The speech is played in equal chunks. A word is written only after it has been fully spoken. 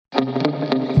Hello,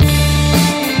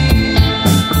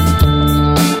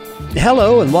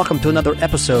 and welcome to another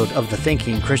episode of the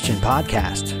Thinking Christian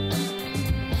Podcast.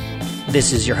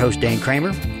 This is your host, Dane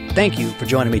Kramer. Thank you for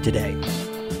joining me today.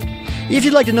 If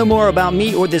you'd like to know more about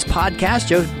me or this podcast,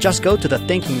 just go to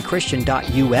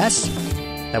thethinkingchristian.us.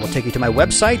 That will take you to my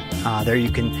website. There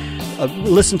you can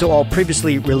listen to all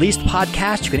previously released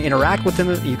podcasts. You can interact with them.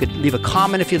 You could leave a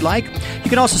comment if you'd like. You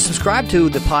can also subscribe to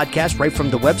the podcast right from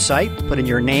the website. Put in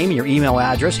your name, your email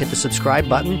address, hit the subscribe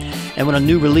button, and when a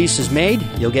new release is made,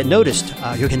 you'll get noticed.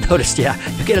 You'll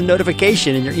get a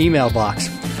notification in your email box.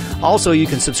 Also, you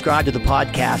can subscribe to the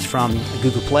podcast from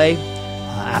Google Play,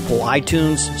 Apple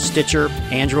iTunes, Stitcher,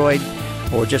 Android,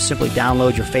 or just simply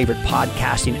download your favorite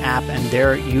podcasting app, and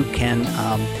there you can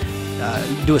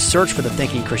do a search for the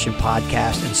Thinking Christian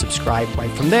Podcast and subscribe right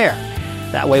from there.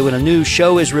 That way, when a new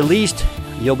show is released,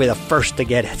 you'll be the first to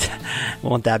get it.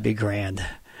 Won't that be grand?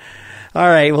 All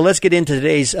right, well, let's get into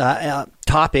today's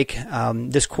topic.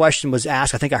 This question was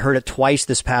asked, I think I heard it twice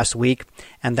this past week,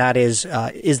 and that is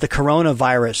the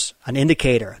coronavirus an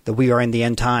indicator that we are in the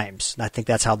end times? And I think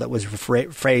that's how that was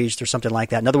phrased or something like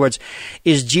that. In other words,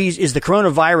 is the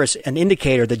coronavirus an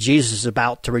indicator that Jesus is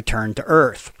about to return to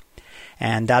earth?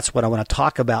 And that's what I want to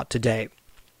talk about today.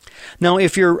 Now,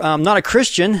 if you're not a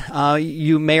Christian,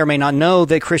 you may or may not know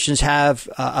that Christians have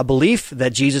a belief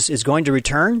that Jesus is going to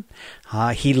return.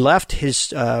 He left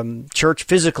his church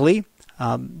physically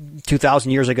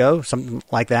 2,000 years ago, something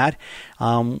like that.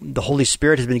 The Holy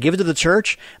Spirit has been given to the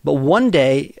church, but one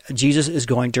day Jesus is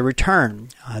going to return.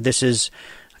 This is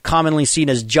commonly seen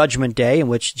as Judgment Day, in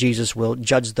which Jesus will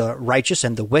judge the righteous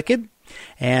and the wicked.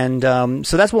 And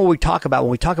so that's what we talk about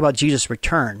when we talk about Jesus'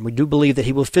 return. We do believe that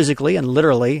he will physically and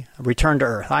literally return to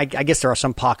earth. I guess there are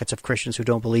some pockets of Christians who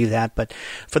don't believe that, but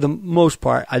for the most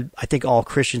part, I think all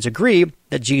Christians agree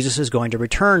that Jesus is going to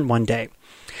return one day.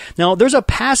 Now, there's a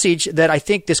passage that I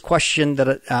think this question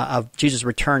of Jesus'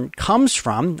 return comes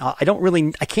from. I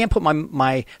can't put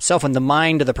myself in the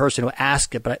mind of the person who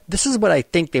asked it, but this is what I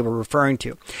think they were referring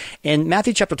to. In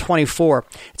Matthew chapter 24,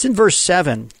 it's in verse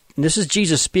 7. And this is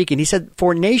Jesus speaking. He said,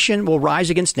 "For nation will rise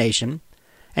against nation,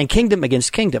 and kingdom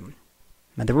against kingdom.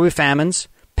 And there will be famines,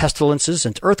 pestilences,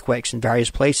 and earthquakes in various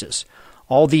places.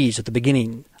 All these at the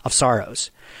beginning of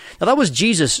sorrows." Now, that was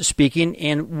Jesus speaking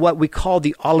in what we call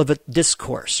the Olivet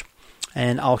Discourse.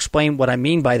 And I'll explain what I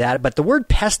mean by that. But the word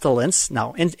pestilence,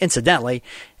 now, incidentally,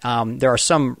 there are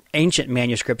some ancient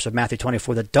manuscripts of Matthew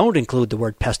 24 that don't include the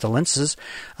word pestilences.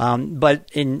 But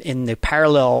in the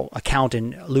parallel account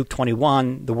in Luke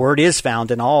 21, the word is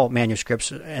found in all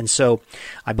manuscripts. And so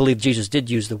I believe Jesus did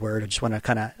use the word. I just want to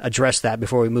kind of address that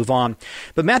before we move on.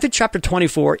 But Matthew chapter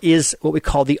 24 is what we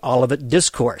call the Olivet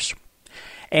Discourse.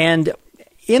 And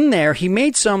in there, he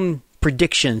made some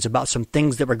predictions about some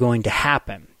things that were going to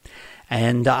happen.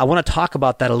 And I want to talk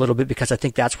about that a little bit because I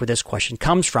think that's where this question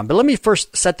comes from. But let me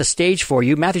first set the stage for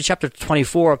you. Matthew chapter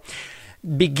 24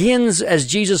 begins as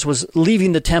Jesus was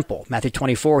leaving the temple. Matthew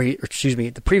 24,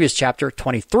 the previous chapter,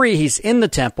 23, he's in the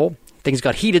temple. Things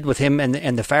got heated with him and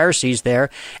the Pharisees there.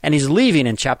 And he's leaving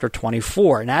in chapter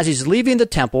 24. And as he's leaving the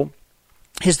temple,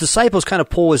 his disciples kind of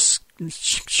pull his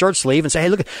shirt sleeve and say, "Hey,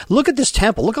 look at this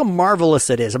temple. Look how marvelous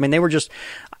it is." I mean, they were just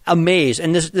amazed.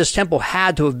 And this temple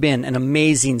had to have been an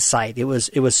amazing sight. It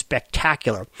was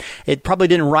spectacular. It probably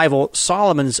didn't rival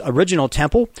Solomon's original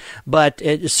temple, but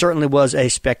it certainly was a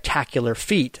spectacular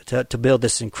feat to build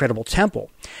this incredible temple.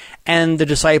 And the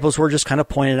disciples were just kind of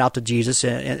pointing it out to Jesus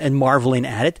and marveling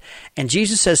at it. And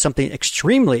Jesus says something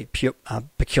extremely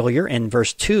peculiar in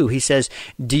verse 2. He says,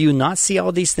 "Do you not see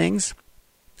all these things?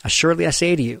 Assuredly I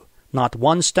say to you, not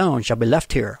one stone shall be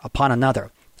left here upon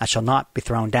another that shall not be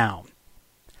thrown down."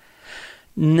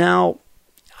 Now,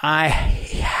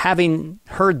 having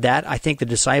heard that, I think the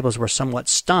disciples were somewhat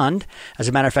stunned. As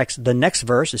a matter of fact, the next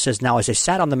verse, it says, "Now as they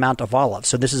sat on the Mount of Olives,"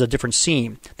 so this is a different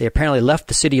scene. They apparently left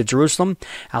the city of Jerusalem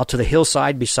out to the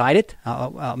hillside beside it,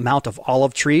 a mount of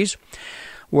olive trees,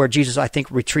 where Jesus, I think,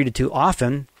 retreated to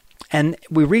often. And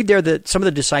we read there that some of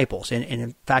the disciples, and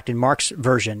in fact, in Mark's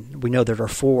version, we know there are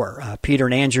 4, Peter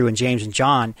and Andrew and James and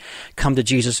John, come to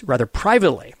Jesus rather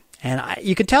privately. And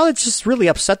you can tell it just really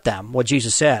upset them, what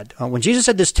Jesus said. When Jesus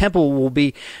said this temple won't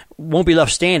be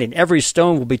left standing, every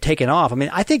stone will be taken off. I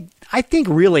mean, I think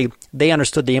really they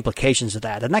understood the implications of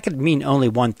that. And that could mean only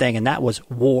one thing, and that was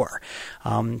war,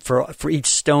 for each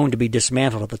stone to be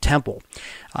dismantled of the temple.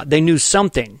 They knew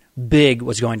something big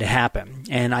was going to happen.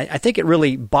 And I think it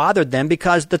really bothered them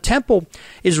because the temple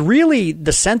is really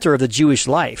the center of the Jewish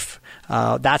life.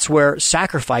 That's where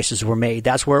sacrifices were made.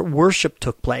 That's where worship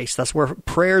took place. That's where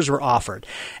prayers were offered.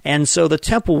 And so the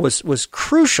temple was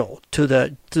crucial to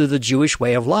the Jewish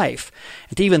way of life.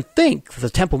 And to even think the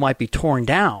temple might be torn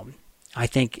down, I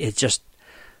think it's just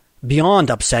beyond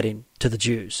upsetting to the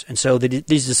Jews. And so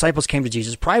these disciples came to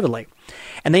Jesus privately.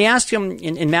 And they asked him,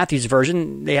 in Matthew's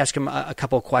version, they asked him a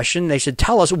couple of questions. They said,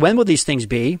 tell us, when will these things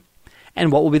be?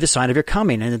 And what will be the sign of your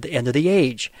coming and at the end of the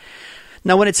age?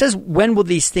 Now, when it says, when will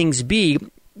these things be,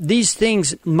 these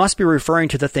things must be referring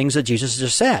to the things that Jesus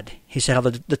just said. He said how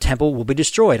the temple will be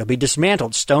destroyed. It'll be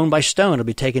dismantled stone by stone. It'll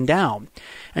be taken down.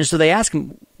 And so they ask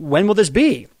him, when will this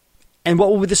be? And what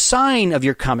will be the sign of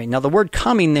your coming? Now, the word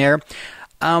coming there,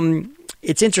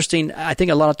 it's interesting. I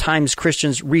think a lot of times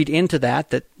Christians read into that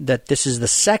this is the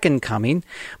second coming,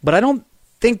 but I don't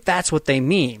think that's what they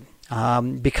mean,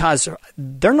 because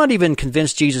they're not even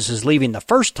convinced Jesus is leaving the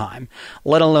first time,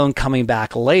 let alone coming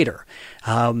back later.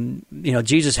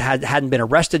 Jesus hadn't been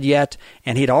arrested yet,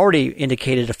 and he'd already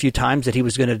indicated a few times that he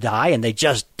was going to die, and they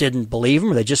just didn't believe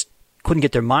him, or they just couldn't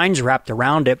get their minds wrapped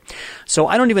around it. So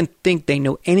I don't even think they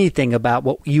know anything about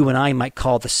what you and I might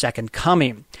call the second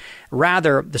coming.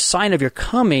 Rather, the sign of your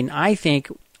coming, I think,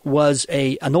 was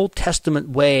an Old Testament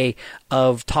way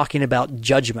of talking about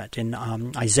judgment. In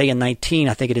Isaiah 19,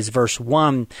 I think it is verse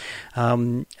 1,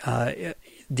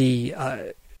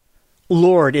 the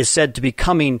Lord is said to be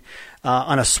coming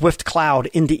on a swift cloud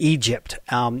into Egypt,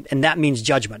 and that means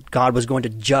judgment. God was going to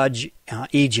judge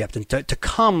Egypt, and to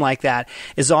come like that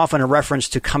is often a reference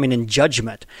to coming in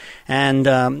judgment.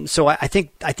 And so I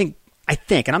think,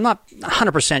 and I'm not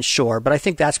 100% sure, but I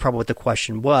think that's probably what the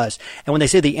question was. And when they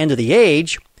say the end of the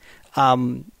age,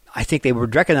 I think they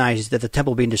would recognize that the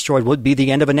temple being destroyed would be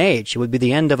the end of an age. It would be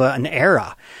the end of an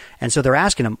era. And so they're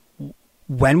asking him,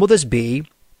 when will this be,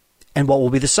 and what will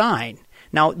be the sign?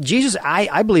 Now, Jesus,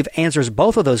 I believe, answers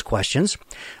both of those questions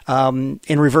in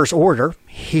reverse order.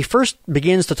 He first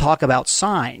begins to talk about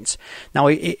signs. Now,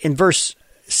 in verse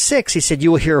 6, he said,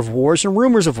 you will hear of wars and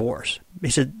rumors of wars. He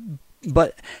said,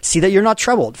 but see that you're not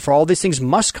troubled, for all these things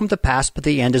must come to pass, but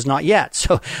the end is not yet.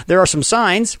 So there are some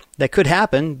signs that could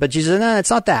happen, but Jesus said, no, it's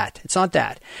not that. It's not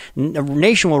that.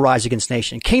 Nation will rise against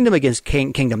nation, kingdom against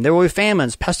kingdom. There will be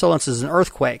famines, pestilences, and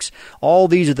earthquakes. All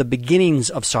these are the beginnings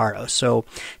of sorrow. So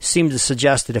it seems to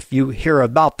suggest that if you hear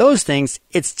about those things,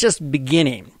 it's just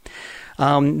beginning.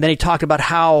 Then he talked about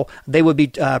how they would be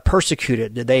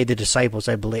persecuted. The disciples,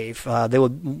 I believe, they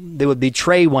would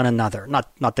betray one another.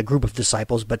 Not the group of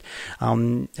disciples, but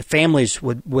families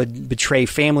would betray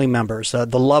family members.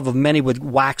 The love of many would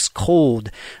wax cold.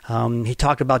 He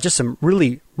talked about just some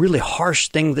really, really harsh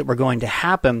things that were going to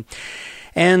happen,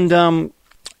 and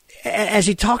as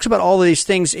he talks about all of these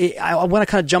things, I want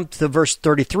to kind of jump to verse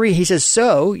 33. He says,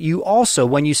 so you also,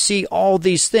 when you see all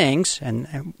these things,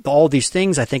 and all these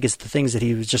things, I think is the things that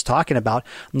he was just talking about,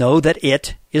 know that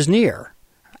it is near,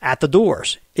 at the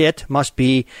doors. It must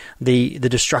be the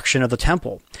destruction of the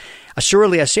temple.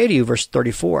 Assuredly I say to you, verse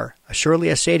 34,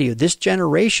 assuredly I say to you, this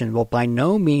generation will by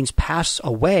no means pass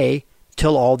away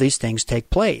till all these things take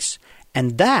place.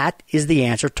 And that is the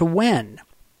answer to when.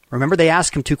 Remember, they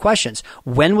asked him two questions.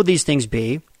 When will these things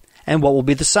be, and what will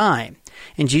be the sign?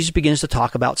 And Jesus begins to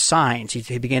talk about signs.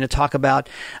 He began to talk about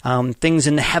things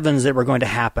in the heavens that were going to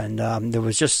happen. There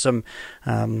was just some,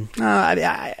 I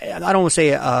don't want to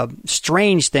say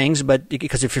strange things, but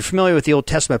because if you're familiar with the Old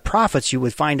Testament prophets, you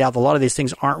would find out that a lot of these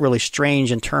things aren't really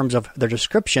strange in terms of their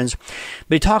descriptions.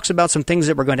 But he talks about some things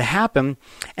that were going to happen,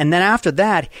 and then after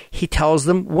that, he tells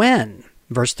them when.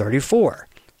 Verse 34.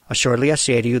 Assuredly I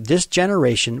say to you, this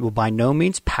generation will by no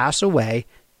means pass away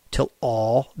till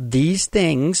all these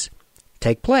things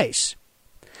take place.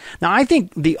 Now, I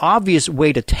think the obvious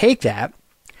way to take that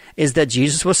is that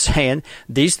Jesus was saying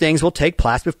these things will take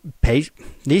place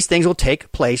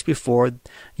before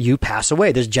you pass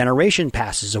away. This generation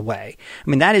passes away. I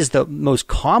mean, that is the most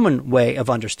common way of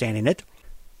understanding it.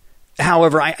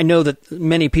 However, I know that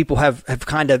many people have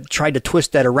kind of tried to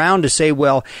twist that around to say,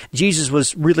 well, Jesus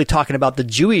was really talking about the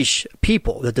Jewish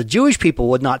people, that the Jewish people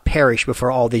would not perish before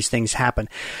all these things happen.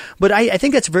 But I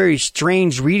think that's a very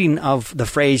strange reading of the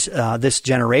phrase, this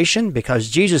generation, because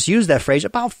Jesus used that phrase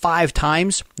about 5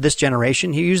 times, this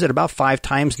generation. He used it about 5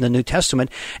 times in the New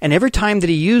Testament. And every time that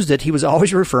he used it, he was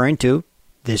always referring to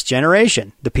this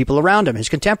generation, the people around him, his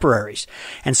contemporaries.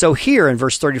 And so here in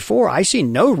verse 34, I see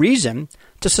no reason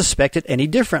to suspect it any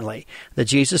differently, that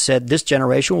Jesus said this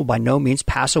generation will by no means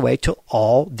pass away till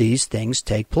all these things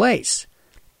take place.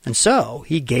 And so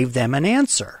he gave them an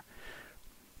answer,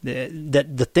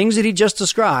 that the things that he just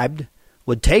described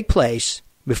would take place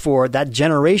before that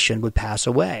generation would pass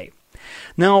away.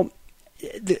 Now,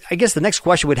 I guess the next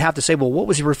question would have to say, well, what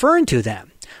was he referring to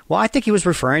then? Well, I think he was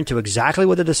referring to exactly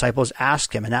what the disciples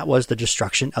asked him, and that was the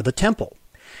destruction of the temple.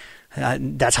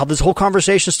 That's how this whole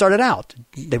conversation started out.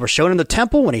 They were showing him the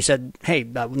temple when he said, hey,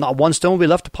 not one stone will be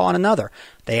left upon another.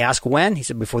 They asked when. He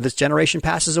said, before this generation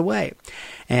passes away.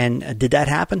 And did that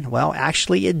happen? Well,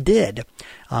 actually it did.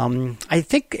 I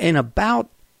think in about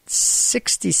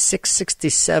 66,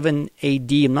 67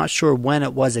 AD, I'm not sure when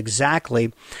it was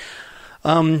exactly,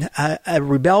 a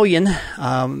rebellion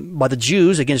by the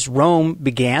Jews against Rome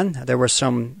began. There were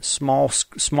some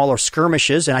smaller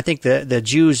skirmishes, and I think the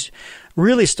Jews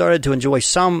really started to enjoy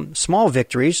some small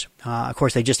victories. Of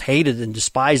course, they just hated and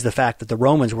despised the fact that the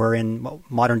Romans were in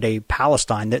modern-day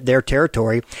Palestine, their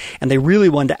territory, and they really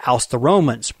wanted to oust the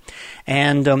Romans.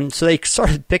 And so they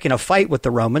started picking a fight with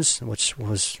the Romans, which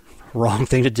was wrong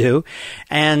thing to do.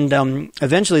 And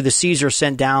eventually the Caesar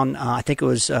sent down, I think it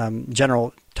was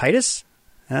General Titus.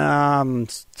 I'm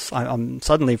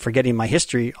suddenly forgetting my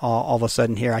history all of a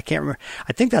sudden here. I can't remember.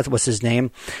 I think that was his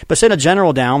name. But sent a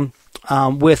general down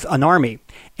with an army.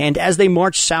 And as they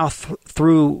marched south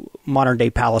through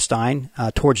modern-day Palestine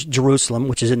towards Jerusalem,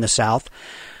 which is in the south,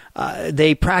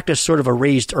 they practiced sort of a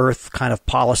raised earth kind of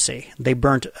policy. They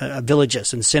burnt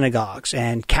villages and synagogues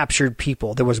and captured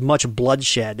people. There was much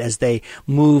bloodshed as they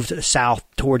moved south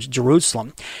towards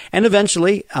Jerusalem. And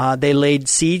eventually, they laid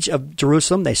siege of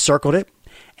Jerusalem. They circled it,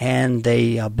 and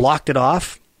they blocked it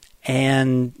off.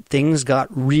 And things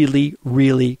got really,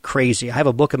 really crazy. I have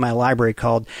a book in my library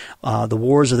called The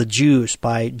Wars of the Jews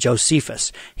by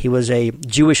Josephus. He was a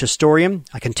Jewish historian,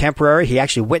 a contemporary. He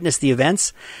actually witnessed the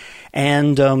events.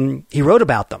 And he wrote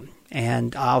about them.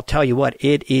 And I'll tell you what,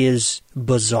 it is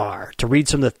bizarre to read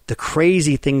some of the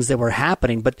crazy things that were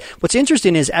happening. But what's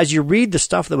interesting is as you read the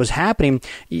stuff that was happening,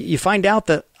 you find out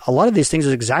that a lot of these things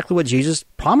is exactly what Jesus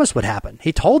promised would happen.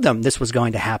 He told them this was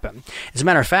going to happen. As a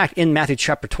matter of fact, in Matthew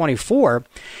chapter 24,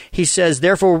 he says,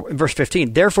 therefore, in verse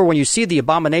 15, therefore, when you see the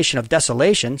abomination of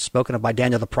desolation, spoken of by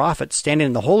Daniel the prophet, standing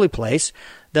in the holy place,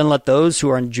 then let those who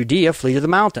are in Judea flee to the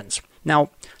mountains.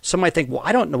 Now, some might think, well,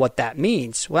 I don't know what that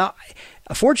means. Well,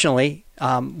 fortunately,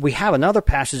 we have another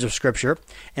passage of Scripture,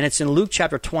 and it's in Luke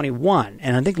chapter 21.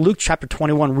 And I think Luke chapter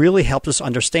 21 really helps us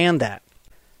understand that.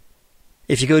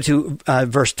 If you go to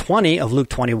verse 20 of Luke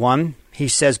 21, he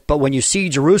says, but when you see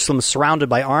Jerusalem surrounded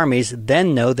by armies,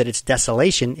 then know that its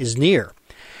desolation is near.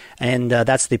 And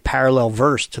that's the parallel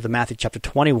verse to the Matthew chapter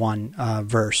 21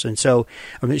 verse. And so,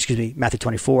 Matthew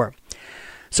 24.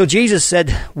 So Jesus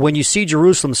said, when you see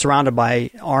Jerusalem surrounded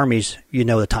by armies, you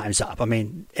know the time's up. I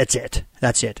mean, it's it.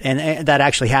 That's it. And that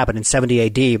actually happened in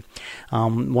 70 AD.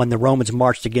 When the Romans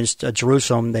marched against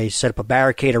Jerusalem, they set up a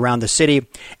barricade around the city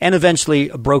and eventually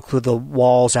broke through the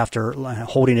walls after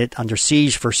holding it under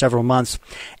siege for several months.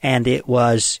 And it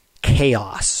was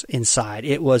chaos inside.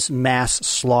 It was mass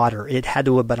slaughter. It had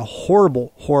to have been a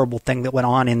horrible, horrible thing that went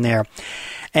on in there.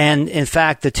 And in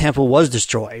fact, the temple was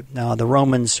destroyed. The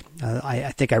Romans,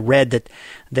 I think I read that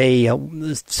they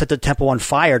set the temple on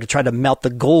fire to try to melt the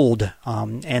gold,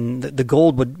 and the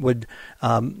gold would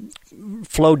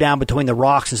flow down between the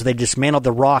rocks, and so they dismantled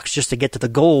the rocks just to get to the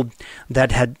gold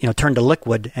that had turned to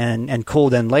liquid and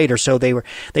cooled in later. So they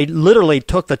literally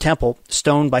took the temple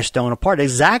stone by stone apart.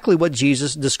 Exactly what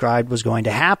Jesus described was going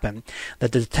to happen,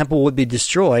 that the temple would be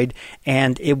destroyed,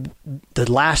 and the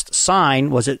last sign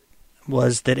was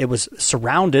that it was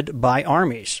surrounded by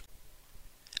armies.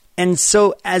 And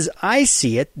so as I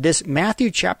see it, this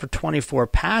Matthew chapter 24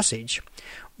 passage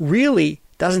really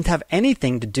doesn't have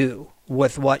anything to do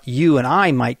with what you and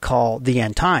I might call the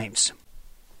end times.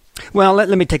 Well, let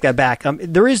me take that back.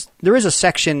 There is a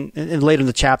section later in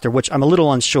the chapter which I'm a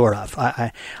little unsure of.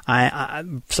 I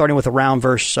starting with around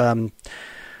verse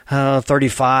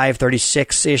 35,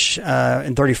 36-ish,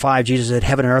 and 35, Jesus said,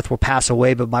 heaven and earth will pass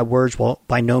away, but my words will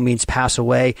by no means pass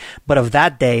away. But of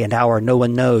that day and hour no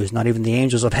one knows, not even the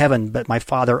angels of heaven, but my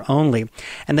Father only.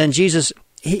 And then Jesus,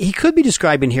 he could be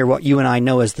describing here what you and I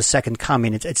know as the second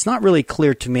coming. It's not really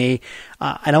clear to me.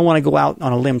 I don't want to go out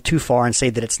on a limb too far and say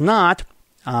that it's not.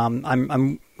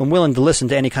 I'm willing to listen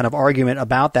to any kind of argument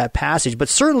about that passage, but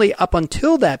certainly up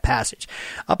until that passage,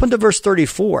 up until verse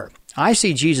 34, I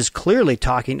see Jesus clearly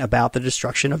talking about the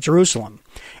destruction of Jerusalem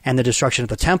and the destruction of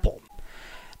the temple.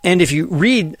 And if you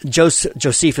read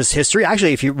Josephus' history,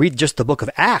 actually, if you read just the book of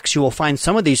Acts, you will find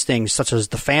some of these things, such as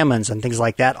the famines and things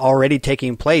like that, already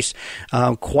taking place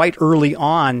quite early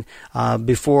on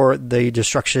before the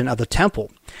destruction of the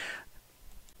temple.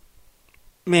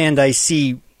 And I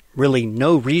see really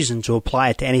no reason to apply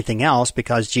it to anything else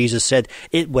because Jesus said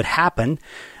it would happen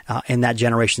in that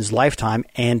generation's lifetime,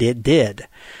 and it did.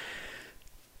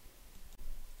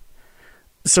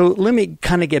 So let me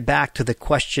kind of get back to the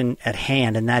question at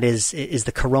hand, and that is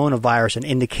the coronavirus an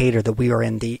indicator that we are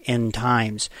in the end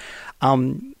times?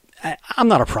 I'm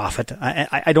not a prophet.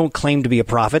 I don't claim to be a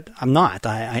prophet. I'm not.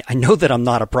 I know that I'm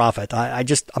not a prophet.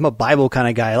 I'm a Bible kind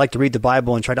of guy. I like to read the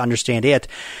Bible and try to understand it.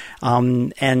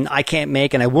 And I can't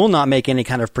make, and I will not make any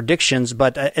kind of predictions.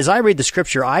 But as I read the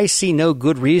scripture, I see no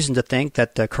good reason to think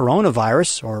that the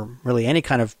coronavirus, or really any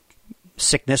kind of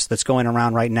sickness that's going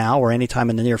around right now or any time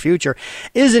in the near future,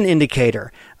 is an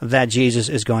indicator that Jesus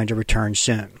is going to return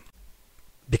soon.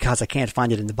 Because I can't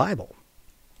find it in the Bible.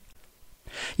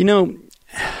 You know,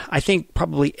 I think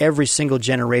probably every single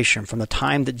generation from the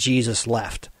time that Jesus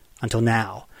left until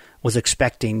now was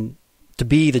expecting to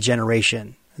be the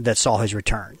generation that saw his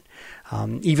return.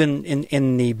 Even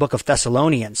in the book of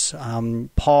Thessalonians,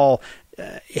 Paul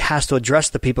has to address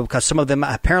the people because some of them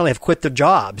apparently have quit their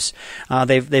jobs.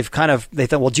 They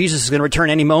thought, well, Jesus is going to return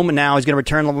any moment now. He's going to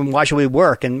return. Why should we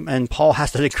work? And Paul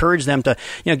has to encourage them to,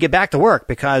 get back to work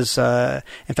because,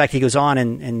 in fact, he goes on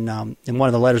in one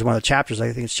of the letters, one of the chapters,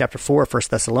 I think it's chapter 4 of 1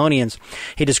 Thessalonians,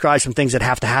 he describes some things that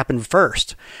have to happen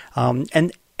first.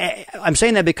 And I'm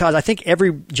saying that because I think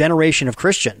every generation of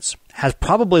Christians has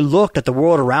probably looked at the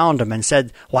world around them and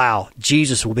said, wow,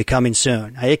 Jesus will be coming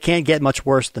soon. It can't get much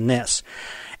worse than this.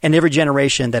 And every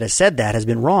generation that has said that has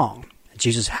been wrong.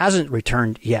 Jesus hasn't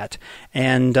returned yet.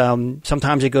 And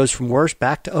sometimes it goes from worse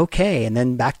back to okay, and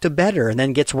then back to better, and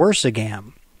then gets worse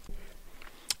again.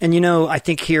 And I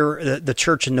think here, the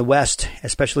church in the West,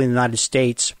 especially in the United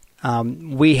States,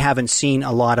 we haven't seen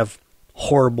a lot of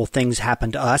horrible things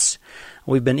happen to us.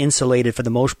 We've been insulated for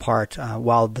the most part,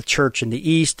 while the church in the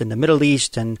East and the Middle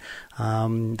East and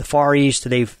the Far East,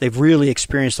 they've really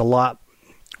experienced a lot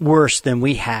worse than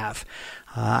we have.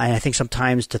 And I think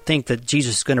sometimes to think that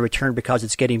Jesus is going to return because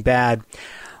it's getting bad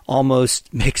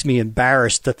almost makes me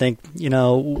embarrassed to think,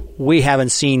 we haven't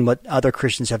seen what other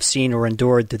Christians have seen or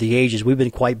endured through the ages. We've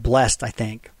been quite blessed, I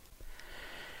think.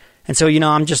 And so,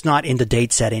 I'm just not into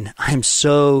date setting. I'm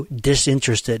so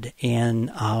disinterested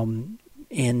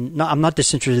I'm not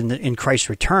disinterested in Christ's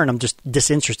return. I'm just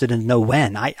disinterested in know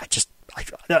when. I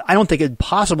don't think it's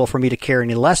possible for me to care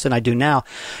any less than I do now.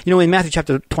 In Matthew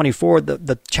chapter 24,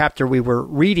 the chapter we were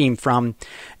reading from,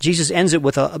 Jesus ends it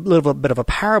with a little bit of a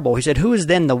parable. He said, "Who is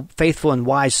then the faithful and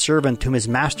wise servant whom his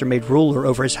master made ruler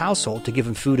over his household to give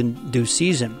him food in due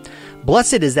season?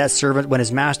 Blessed is that servant whom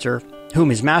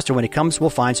his master, when he comes, will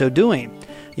find so doing."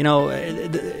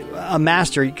 A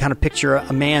master, you kind of picture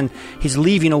a man, he's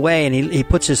leaving away and he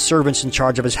puts his servants in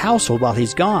charge of his household while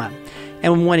he's gone.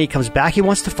 And when he comes back, he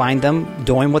wants to find them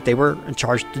doing what they were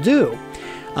charged to do.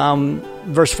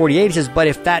 Verse 48, he says, "But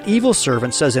if that evil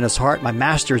servant says in his heart, 'My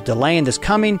master is delaying his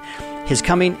coming,'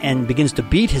 and begins to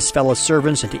beat his fellow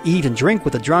servants and to eat and drink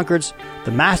with the drunkards,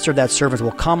 the master of that servant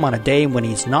will come on a day when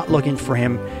he's not looking for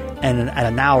him and at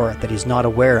an hour that he's not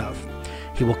aware of.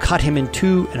 He will cut him in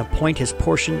two and appoint his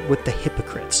portion with the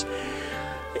hypocrites."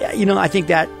 I think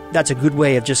that's a good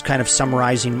way of just kind of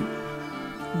summarizing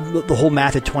the whole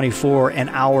Matthew 24 and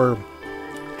our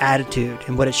attitude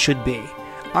and what it should be.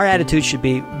 Our attitude should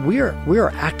be, we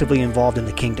are actively involved in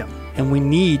the kingdom, and we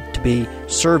need to be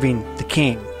serving the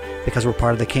King because we're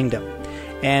part of the kingdom.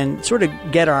 And sort of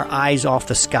get our eyes off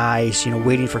the skies,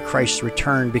 waiting for Christ's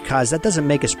return, because that doesn't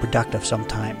make us productive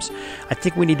sometimes. I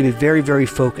think we need to be very, very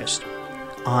focused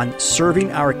on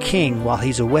serving our King while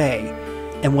he's away.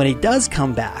 And when he does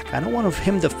come back, I don't want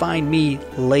him to find me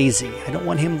lazy. I don't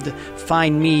want him to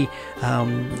find me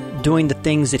doing the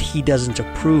things that he doesn't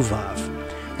approve of.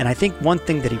 And I think one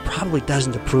thing that he probably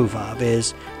doesn't approve of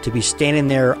is to be standing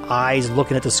there, eyes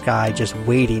looking at the sky, just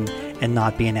waiting and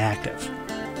not being active.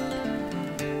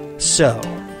 So,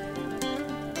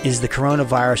 is the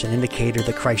coronavirus an indicator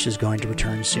that Christ is going to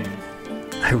return soon?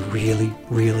 I really,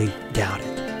 really doubt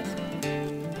it.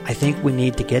 I think we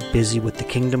need to get busy with the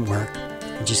kingdom work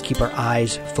and just keep our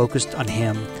eyes focused on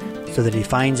him so that he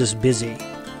finds us busy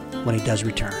when he does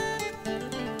return.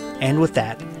 And with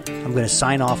that, I'm going to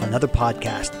sign off another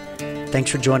podcast.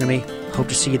 Thanks for joining me. Hope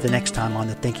to see you the next time on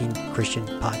the Thinking Christian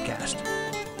Podcast.